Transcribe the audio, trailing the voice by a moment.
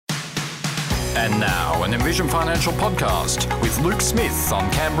And now, an Envision Financial podcast with Luke Smith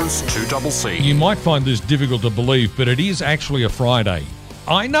on Canberra's 2CC. You might find this difficult to believe, but it is actually a Friday.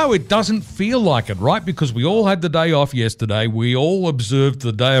 I know it doesn't feel like it, right? Because we all had the day off yesterday. We all observed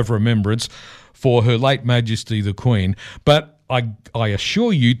the Day of Remembrance for Her late Majesty the Queen. But I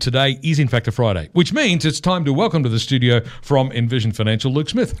assure you today is in fact a Friday, which means it's time to welcome to the studio from Envision Financial, Luke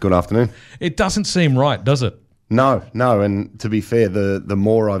Smith. Good afternoon. It doesn't seem right, does it? No. And to be fair, the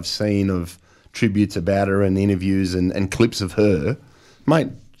more I've seen of tributes about her and interviews and clips of her, mate,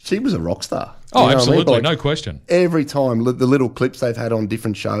 she was a rock star. Oh, absolutely, Like, no question. Every time, the little clips they've had on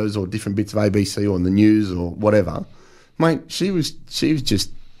different shows or different bits of ABC or on the news or whatever, mate, she was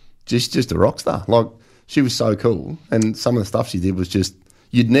just a rock star. Like, she was so cool, and some of the stuff she did was just,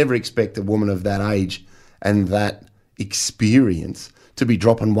 you'd never expect a woman of that age and that experience to be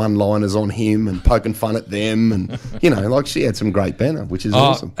dropping one-liners on him and poking fun at them, and like she had some great banter, which is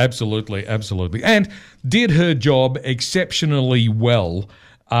awesome. Absolutely, and did her job exceptionally well.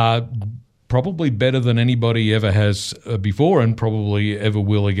 Probably better than anybody ever has before, and probably ever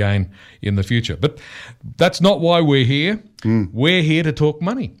will again in the future. But that's not why we're here. We're here to talk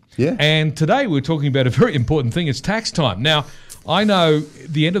money. Yeah. And today we're talking about a very important thing. It's tax time. Now, I know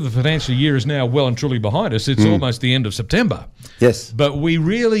the end of the financial year is now well and truly behind us. It's almost the end of September. Yes. But we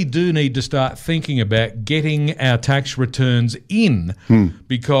really do need to start thinking about getting our tax returns in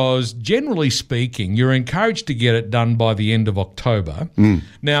because generally speaking, you're encouraged to get it done by the end of October.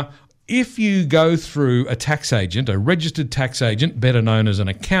 Now, if you go through a tax agent, a registered tax agent, better known as an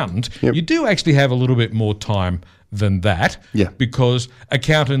accountant, you do actually have a little bit more time than that, because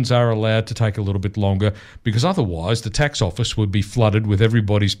accountants are allowed to take a little bit longer, because otherwise the tax office would be flooded with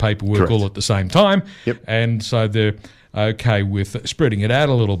everybody's paperwork all at the same time, and so they're okay with spreading it out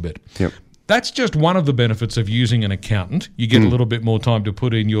a little bit. That's just one of the benefits of using an accountant. You get a little bit more time to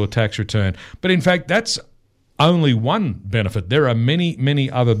put in your tax return, but in fact that's only one benefit. There are many,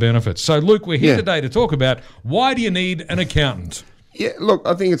 many other benefits. So, Luke, we're here today to talk about why do you need an accountant? Yeah, look,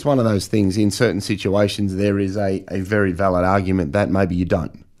 I think it's one of those things. In certain situations, there is a very valid argument that maybe you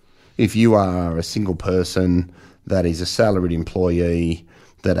don't. If you are a single person that is a salaried employee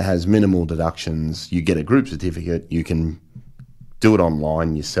that has minimal deductions, you get a group certificate, you can do it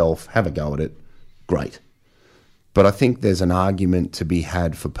online yourself, have a go at it, great. But I think there's an argument to be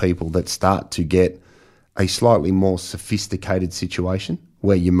had for people that start to get a slightly more sophisticated situation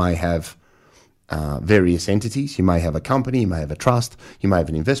where you may have various entities. You may have a company, you may have a trust, you may have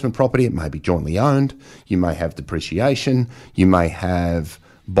an investment property, it may be jointly owned, you may have depreciation, you may have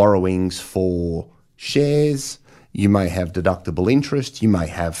borrowings for shares, you may have deductible interest, you may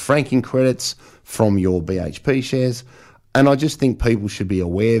have franking credits from your BHP shares. And I just think people should be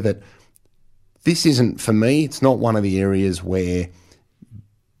aware that this isn't, for me, it's not one of the areas where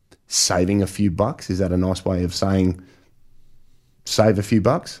saving a few bucks, is that a nice way of saying save a few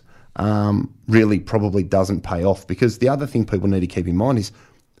bucks? Really probably doesn't pay off, because the other thing people need to keep in mind is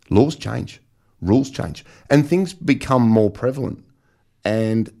laws change, rules change, and things become more prevalent.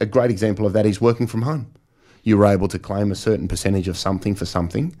 And a great example of that is working from home. You were able to claim a certain percentage of something for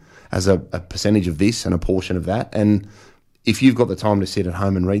something as a percentage of this and a portion of that. And if you've got the time to sit at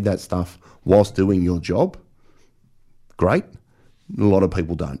home and read that stuff whilst doing your job, great. A lot of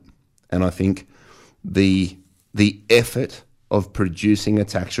people don't. And I think the effort of producing a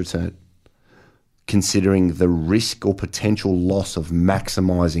tax return, considering the risk or potential loss of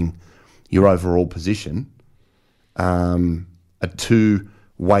maximising your overall position, are two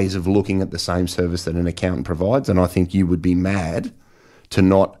ways of looking at the same service that an accountant provides. And I think you would be mad to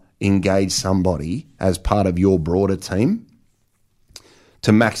not engage somebody as part of your broader team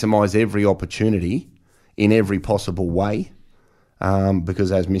to maximise every opportunity in every possible way.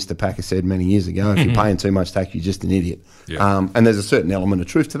 Because as Mr. Packer said many years ago, if you're paying too much tax, you're just an idiot. And there's a certain element of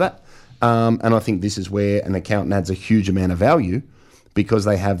truth to that. And I think this is where an accountant adds a huge amount of value, because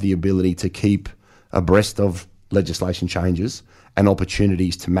they have the ability to keep abreast of legislation changes and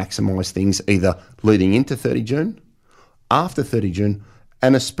opportunities to maximise things either leading into 30 June, after 30 June,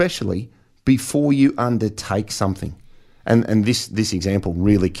 and especially before you undertake something. And this example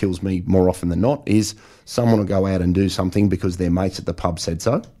really kills me more often than not, is someone will go out and do something because their mates at the pub said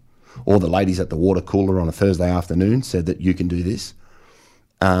so, or the ladies at the water cooler on a Thursday afternoon said that you can do this.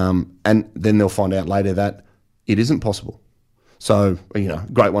 And then they'll find out later that it isn't possible. So,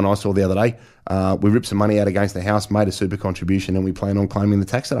 great one I saw the other day. We ripped some money out against the house, made a super contribution, and we plan on claiming the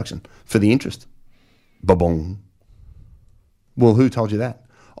tax deduction for the interest. Ba-bong. Well, who told you that?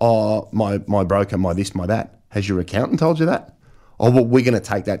 Oh, my broker, my this, my that. Has your accountant told you that? Oh, well, we're going to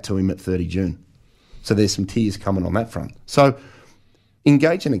take that to him at 30 June. So there's some tears coming on that front. So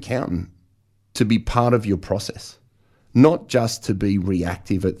engage an accountant to be part of your process, not just to be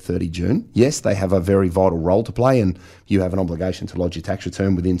reactive at 30 June. Yes, they have a very vital role to play, and you have an obligation to lodge your tax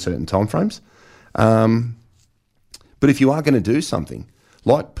return within certain timeframes. But if you are going to do something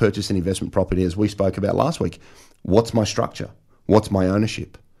like purchase an investment property, as we spoke about last week, what's my structure? What's my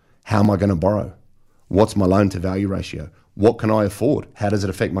ownership? How am I going to borrow? What's my loan to value ratio? What can I afford? How does it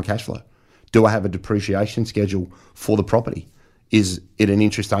affect my cash flow? Do I have a depreciation schedule for the property? Is it an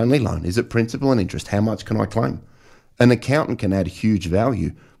interest-only loan? Is it principal and interest? How much can I claim? An accountant can add huge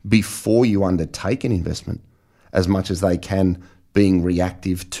value before you undertake an investment, as much as they can being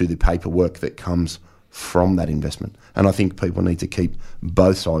reactive to the paperwork that comes from that investment. And I think people need to keep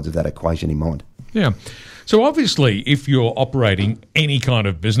both sides of that equation in mind. Yeah. So obviously, if you're operating any kind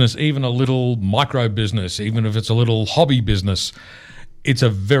of business, even a little micro business, even if it's a little hobby business, it's a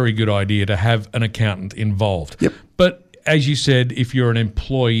very good idea to have an accountant involved. Yep. But as you said, if you're an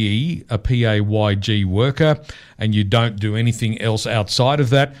employee, a PAYG worker, and you don't do anything else outside of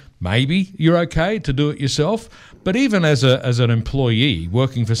that, maybe you're okay to do it yourself. But even as an employee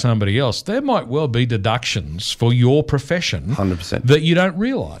working for somebody else, there might well be deductions for your profession 100%. that you don't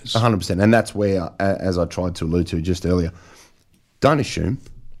realise. 100%. And that's where, as I tried to allude to just earlier, don't assume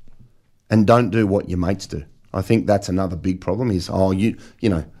and don't do what your mates do. I think that's another big problem is, you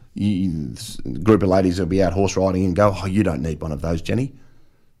group of ladies will be out horse riding and go, you don't need one of those, Jenny.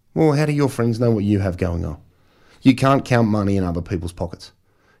 Well, how do your friends know what you have going on? You can't count money in other people's pockets.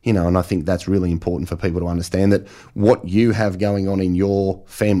 And I think that's really important for people to understand that what you have going on in your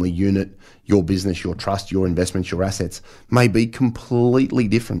family unit, your business, your trust, your investments, your assets may be completely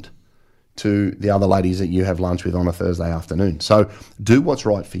different to the other ladies that you have lunch with on a Thursday afternoon. So do what's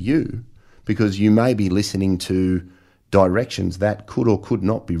right for you, because you may be listening to directions that could or could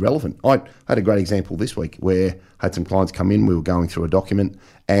not be relevant. I had a great example this week where I had some clients come in, we were going through a document,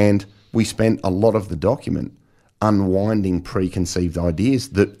 and we spent a lot of the document unwinding preconceived ideas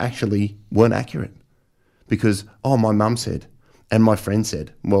that actually weren't accurate. Because, my mum said, and my friend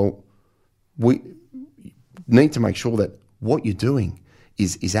said, well, we need to make sure that what you're doing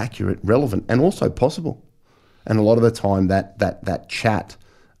is accurate, relevant, and also possible. And a lot of the time that chat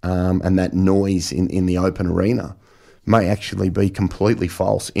and that noise in the open arena may actually be completely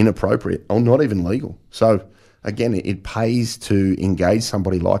false, inappropriate, or not even legal. So again, it pays to engage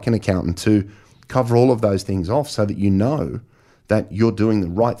somebody like an accountant to cover all of those things off so that you know that you're doing the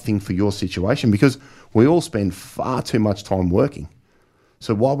right thing for your situation, because we all spend far too much time working.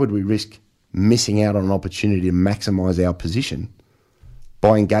 So why would we risk missing out on an opportunity to maximise our position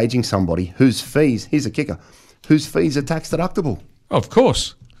by engaging somebody whose fees, here's a kicker, whose fees are tax deductible? Of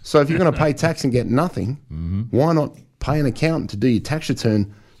course. So if you're going to pay tax and get nothing, why not pay an accountant to do your tax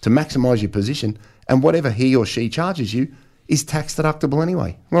return to maximise your position, and whatever he or she charges you is tax deductible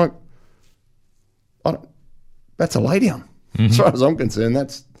anyway? Like, that's a lay down. As far as I'm concerned,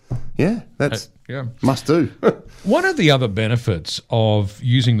 that's must do. One of the other benefits of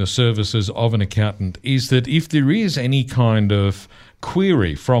using the services of an accountant is that if there is any kind of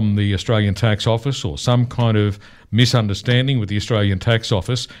query from the Australian Tax Office or some kind of misunderstanding with the Australian Tax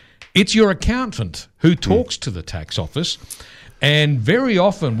Office, it's your accountant who talks to the tax office and very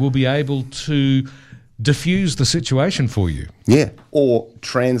often will be able to diffuse the situation for you. Yeah, or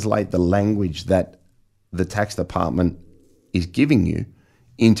translate the language that the tax department is giving you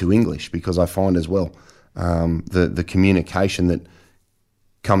into English, because I find as well the communication that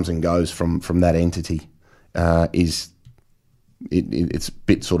comes and goes from that entity it's a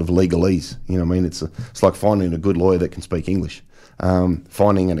bit sort of legalese. You know what I mean? It's like finding a good lawyer that can speak English.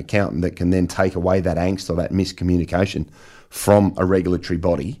 Finding an accountant that can then take away that angst or that miscommunication from a regulatory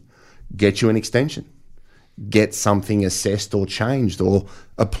body, get you an extension, get something assessed or changed, or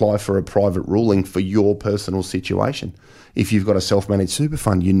apply for a private ruling for your personal situation. If you've got a self-managed super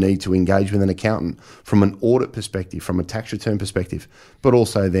fund, you need to engage with an accountant from an audit perspective, from a tax return perspective, but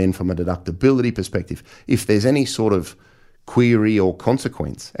also then from a deductibility perspective. If there's any sort of query or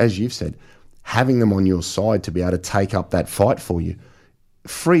consequence, as you've said, having them on your side to be able to take up that fight for you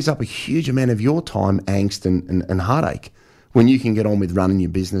frees up a huge amount of your time, angst and heartache, when you can get on with running your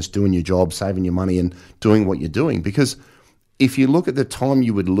business, doing your job, saving your money and doing what you're doing. Because if you look at the time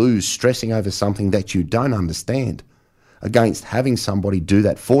you would lose stressing over something that you don't understand against having somebody do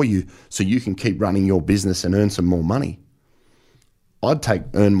that for you so you can keep running your business and earn some more money, I'd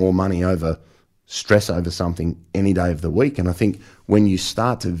earn more money over stress over something any day of the week. And I think when you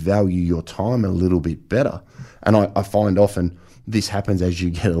start to value your time a little bit better, and I find often this happens as you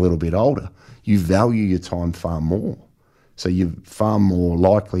get a little bit older, you value your time far more. So you're far more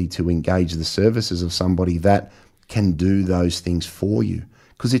likely to engage the services of somebody that can do those things for you,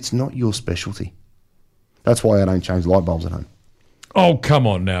 because it's not your specialty. That's why I don't change light bulbs at home. Oh, come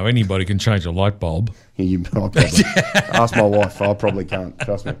on now. Anybody can change a light bulb. Ask my wife. I probably can't.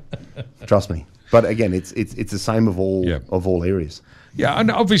 Trust me. But again, it's the same of all areas. Yeah,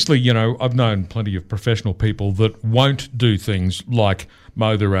 and obviously, you know, I've known plenty of professional people that won't do things like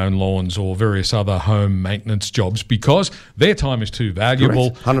mow their own lawns or various other home maintenance jobs because their time is too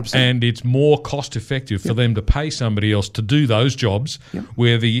valuable. Correct. 100%. And it's more cost effective for them to pay somebody else to do those jobs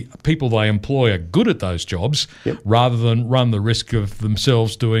where the people they employ are good at those jobs rather than run the risk of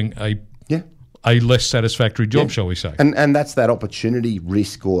themselves doing a less satisfactory job, shall we say. And that's that opportunity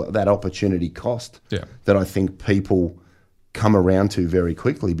risk or that opportunity cost that I think people come around to very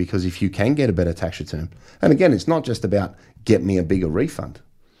quickly, because if you can get a better tax return, and again, it's not just about get me a bigger refund,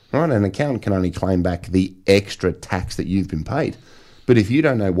 right? An accountant can only claim back the extra tax that you've been paid. But if you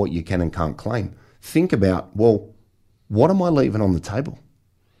don't know what you can and can't claim, think about, well, what am I leaving on the table?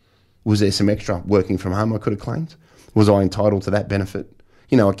 Was there some extra working from home I could have claimed? Was I entitled to that benefit?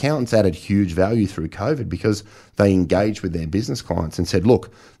 You know, accountants added huge value through COVID because they engaged with their business clients and said,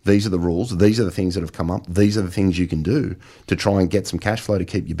 look, these are the rules, these are the things that have come up, these are the things you can do to try and get some cash flow to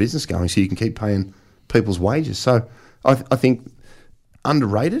keep your business going so you can keep paying people's wages. So I think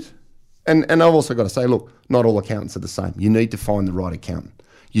underrated. And I've also got to say, look, not all accountants are the same. You need to find the right accountant.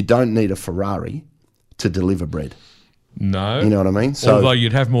 You don't need a Ferrari to deliver bread. No. You know what I mean? So, although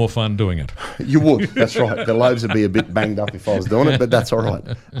you'd have more fun doing it. You would, that's right. The loaves would be a bit banged up if I was doing it, but that's all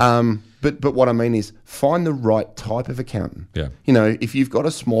right. But what I mean is find the right type of accountant. Yeah. You know, if you've got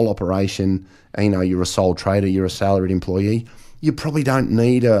a small operation, and, you know, you're a sole trader, you're a salaried employee, you probably don't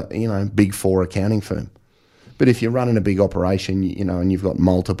need a, you know, Big Four accounting firm. But if you're running a big operation, you know, and you've got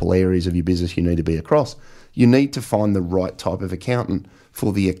multiple areas of your business you need to be across, you need to find the right type of accountant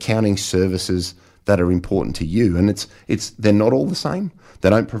for the accounting services that are important to you. And they're not all the same.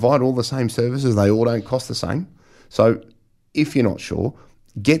 They don't provide all the same services. They all don't cost the same. So if you're not sure,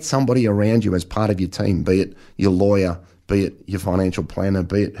 get somebody around you as part of your team, be it your lawyer, be it your financial planner,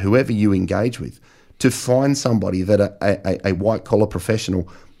 be it whoever you engage with, to find somebody that a white-collar professional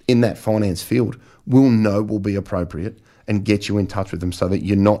in that finance field will be appropriate and get you in touch with them so that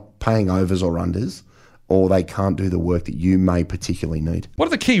you're not paying overs or unders, or they can't do the work that you may particularly need. What are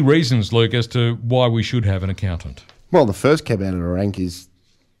the key reasons, Luke, as to why we should have an accountant? Well, the first cab out of the rank is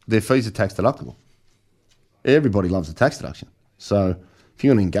their fees are tax deductible. Everybody loves a tax deduction. So if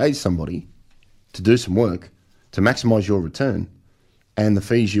you're going to engage somebody to do some work to maximise your return, and the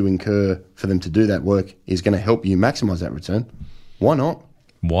fees you incur for them to do that work is going to help you maximise that return, why not?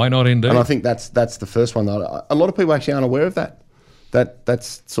 Why not indeed? And I think that's the first one. A lot of people actually aren't aware of that.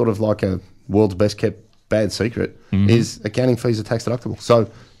 That's sort of like a world's best kept bad secret, is accounting fees are tax deductible.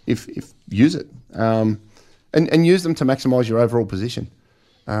 So if use it and use them to maximise your overall position.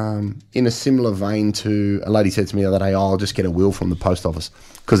 In a similar vein to, a lady said to me the other day, I'll just get a will from the post office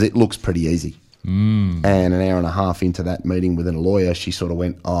because it looks pretty easy. And an hour and a half into that meeting with a lawyer, she sort of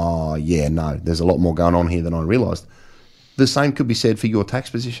went, oh yeah, no, there's a lot more going on here than I realised. The same could be said for your tax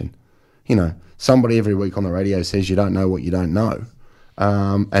position. You know, somebody every week on the radio says you don't know what you don't know.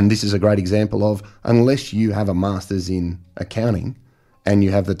 And this is a great example of, unless you have a master's in accounting and you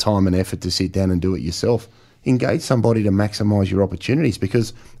have the time and effort to sit down and do it yourself, engage somebody to maximise your opportunities,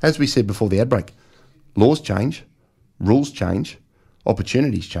 because, as we said before the ad break, laws change, rules change,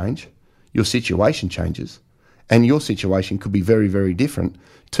 opportunities change, your situation changes, and your situation could be very, very different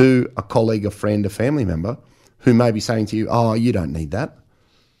to a colleague, a friend, a family member who may be saying to you, oh, you don't need that.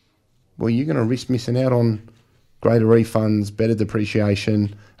 Well, you're going to risk missing out on greater refunds, better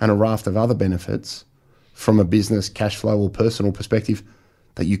depreciation, and a raft of other benefits from a business, cash flow, or personal perspective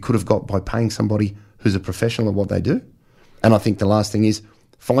that you could have got by paying somebody who's a professional at what they do. And I think the last thing is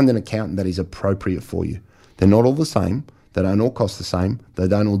find an accountant that is appropriate for you. They're not all the same. They don't all cost the same. They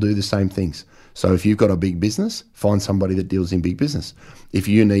don't all do the same things. So if you've got a big business, find somebody that deals in big business. If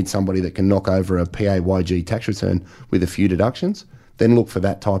you need somebody that can knock over a PAYG tax return with a few deductions, then look for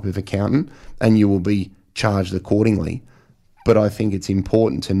that type of accountant and you will be charged accordingly. But I think it's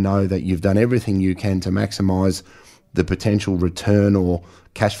important to know that you've done everything you can to maximise the potential return or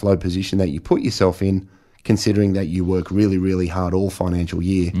cash flow position that you put yourself in, considering that you work really, really hard all financial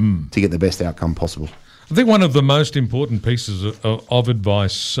year to get the best outcome possible. I think one of the most important pieces of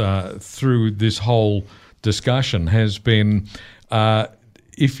advice through this whole discussion has been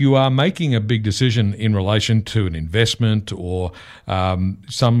if you are making a big decision in relation to an investment or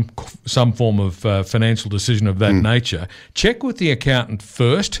some some form of financial decision of that nature, check with the accountant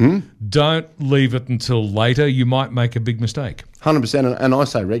first. Don't leave it until later. You might make a big mistake. 100%. And I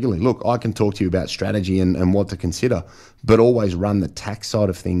say regularly, look, I can talk to you about strategy and what to consider, but always run the tax side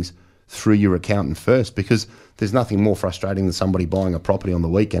of things through your accountant first, because there's nothing more frustrating than somebody buying a property on the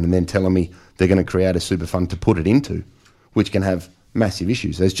weekend and then telling me they're going to create a super fund to put it into, which can have massive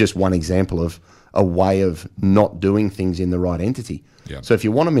issues. There's just one example of a way of not doing things in the right entity. Yep. So if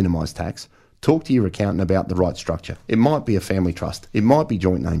you want to minimise tax, talk to your accountant about the right structure. It might be a family trust. It might be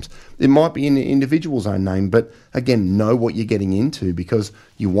joint names. It might be in the individual's own name. But again, know what you're getting into, because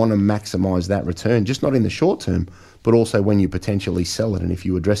you want to maximise that return, just not in the short term, but also when you potentially sell it. And if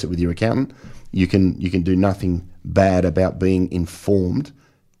you address it with your accountant, you can do nothing bad about being informed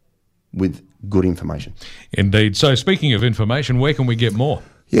with good information. Indeed. So speaking of information, where can we get more?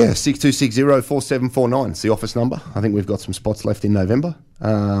 Yeah, 6260-4749. It's the office number. I think we've got some spots left in November.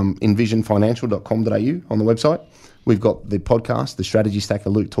 Envisionfinancial.com.au on the website. We've got the podcast, The Strategy Stacker,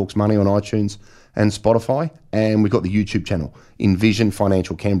 Luke Talks Money, on iTunes and Spotify. And we've got the YouTube channel, Envision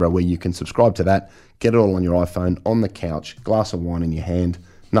Financial Canberra, where you can subscribe to that, get it all on your iPhone, on the couch, glass of wine in your hand,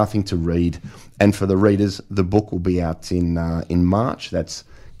 nothing to read. And for the readers, the book will be out in March. That's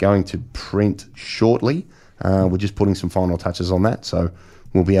going to print shortly. We're just putting some final touches on that, so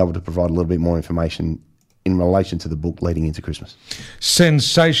we'll be able to provide a little bit more information in relation to the book leading into Christmas.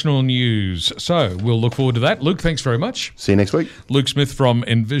 Sensational news. So we'll look forward to that. Luke, thanks very much. See you next week. Luke Smith from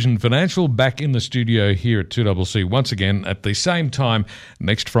Envision Financial, back in the studio here at 2CC once again at the same time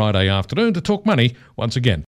next Friday afternoon to talk money once again.